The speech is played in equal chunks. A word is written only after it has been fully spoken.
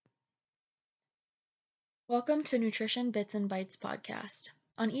Welcome to Nutrition Bits and Bites podcast.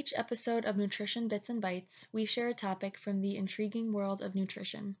 On each episode of Nutrition Bits and Bites, we share a topic from the intriguing world of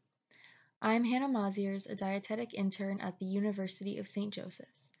nutrition. I'm Hannah Maziers, a dietetic intern at the University of St.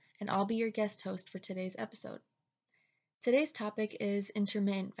 Joseph's, and I'll be your guest host for today's episode. Today's topic is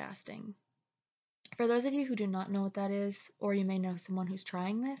intermittent fasting. For those of you who do not know what that is, or you may know someone who's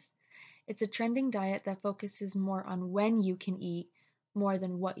trying this, it's a trending diet that focuses more on when you can eat more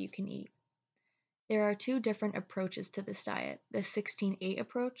than what you can eat. There are two different approaches to this diet, the 16-8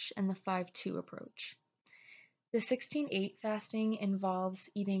 approach and the 5-2 approach. The 16-8 fasting involves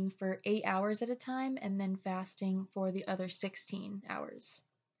eating for 8 hours at a time and then fasting for the other 16 hours.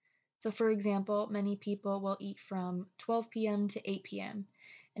 So for example, many people will eat from 12 p.m. to 8 p.m.,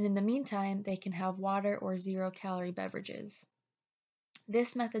 and in the meantime, they can have water or zero-calorie beverages.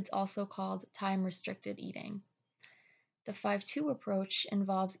 This method's also called time-restricted eating. The 5-2 approach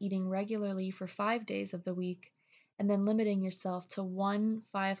involves eating regularly for 5 days of the week and then limiting yourself to one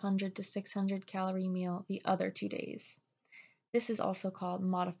 500 to 600 calorie meal the other 2 days. This is also called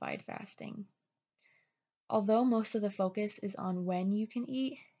modified fasting. Although most of the focus is on when you can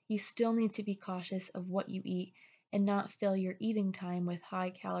eat, you still need to be cautious of what you eat and not fill your eating time with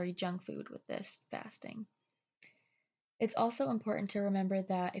high-calorie junk food with this fasting. It's also important to remember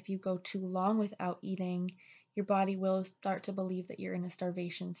that if you go too long without eating, your body will start to believe that you're in a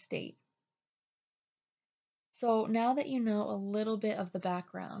starvation state. So now that you know a little bit of the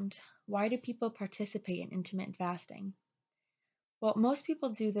background, why do people participate in intermittent fasting? Well, most people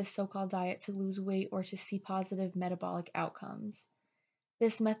do this so-called diet to lose weight or to see positive metabolic outcomes.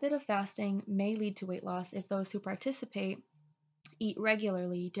 This method of fasting may lead to weight loss if those who participate eat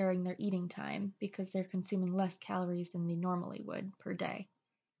regularly during their eating time because they're consuming less calories than they normally would per day.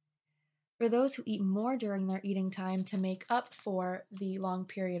 For those who eat more during their eating time to make up for the long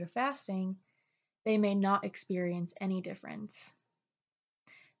period of fasting, they may not experience any difference.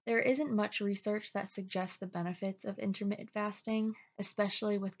 There isn't much research that suggests the benefits of intermittent fasting,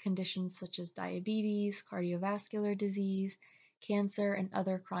 especially with conditions such as diabetes, cardiovascular disease, cancer, and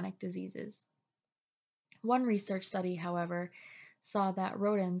other chronic diseases. One research study, however, saw that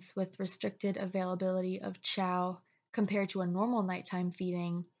rodents with restricted availability of chow compared to a normal nighttime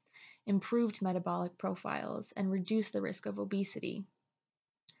feeding improved metabolic profiles and reduced the risk of obesity.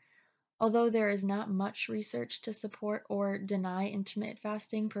 Although there is not much research to support or deny intermittent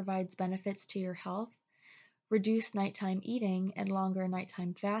fasting provides benefits to your health, reduced nighttime eating and longer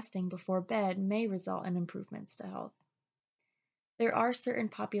nighttime fasting before bed may result in improvements to health. There are certain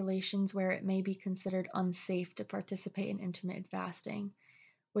populations where it may be considered unsafe to participate in intermittent fasting,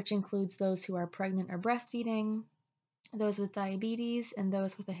 which includes those who are pregnant or breastfeeding, those with diabetes, and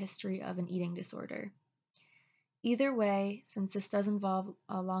those with a history of an eating disorder. Either way, since this does involve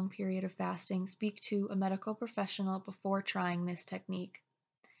a long period of fasting, speak to a medical professional before trying this technique.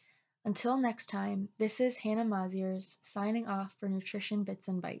 Until next time, this is Hannah Maziers signing off for Nutrition Bits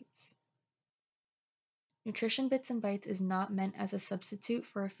and Bites. Nutrition Bits and Bites is not meant as a substitute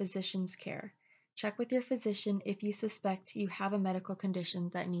for a physician's care. Check with your physician if you suspect you have a medical condition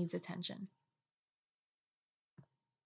that needs attention.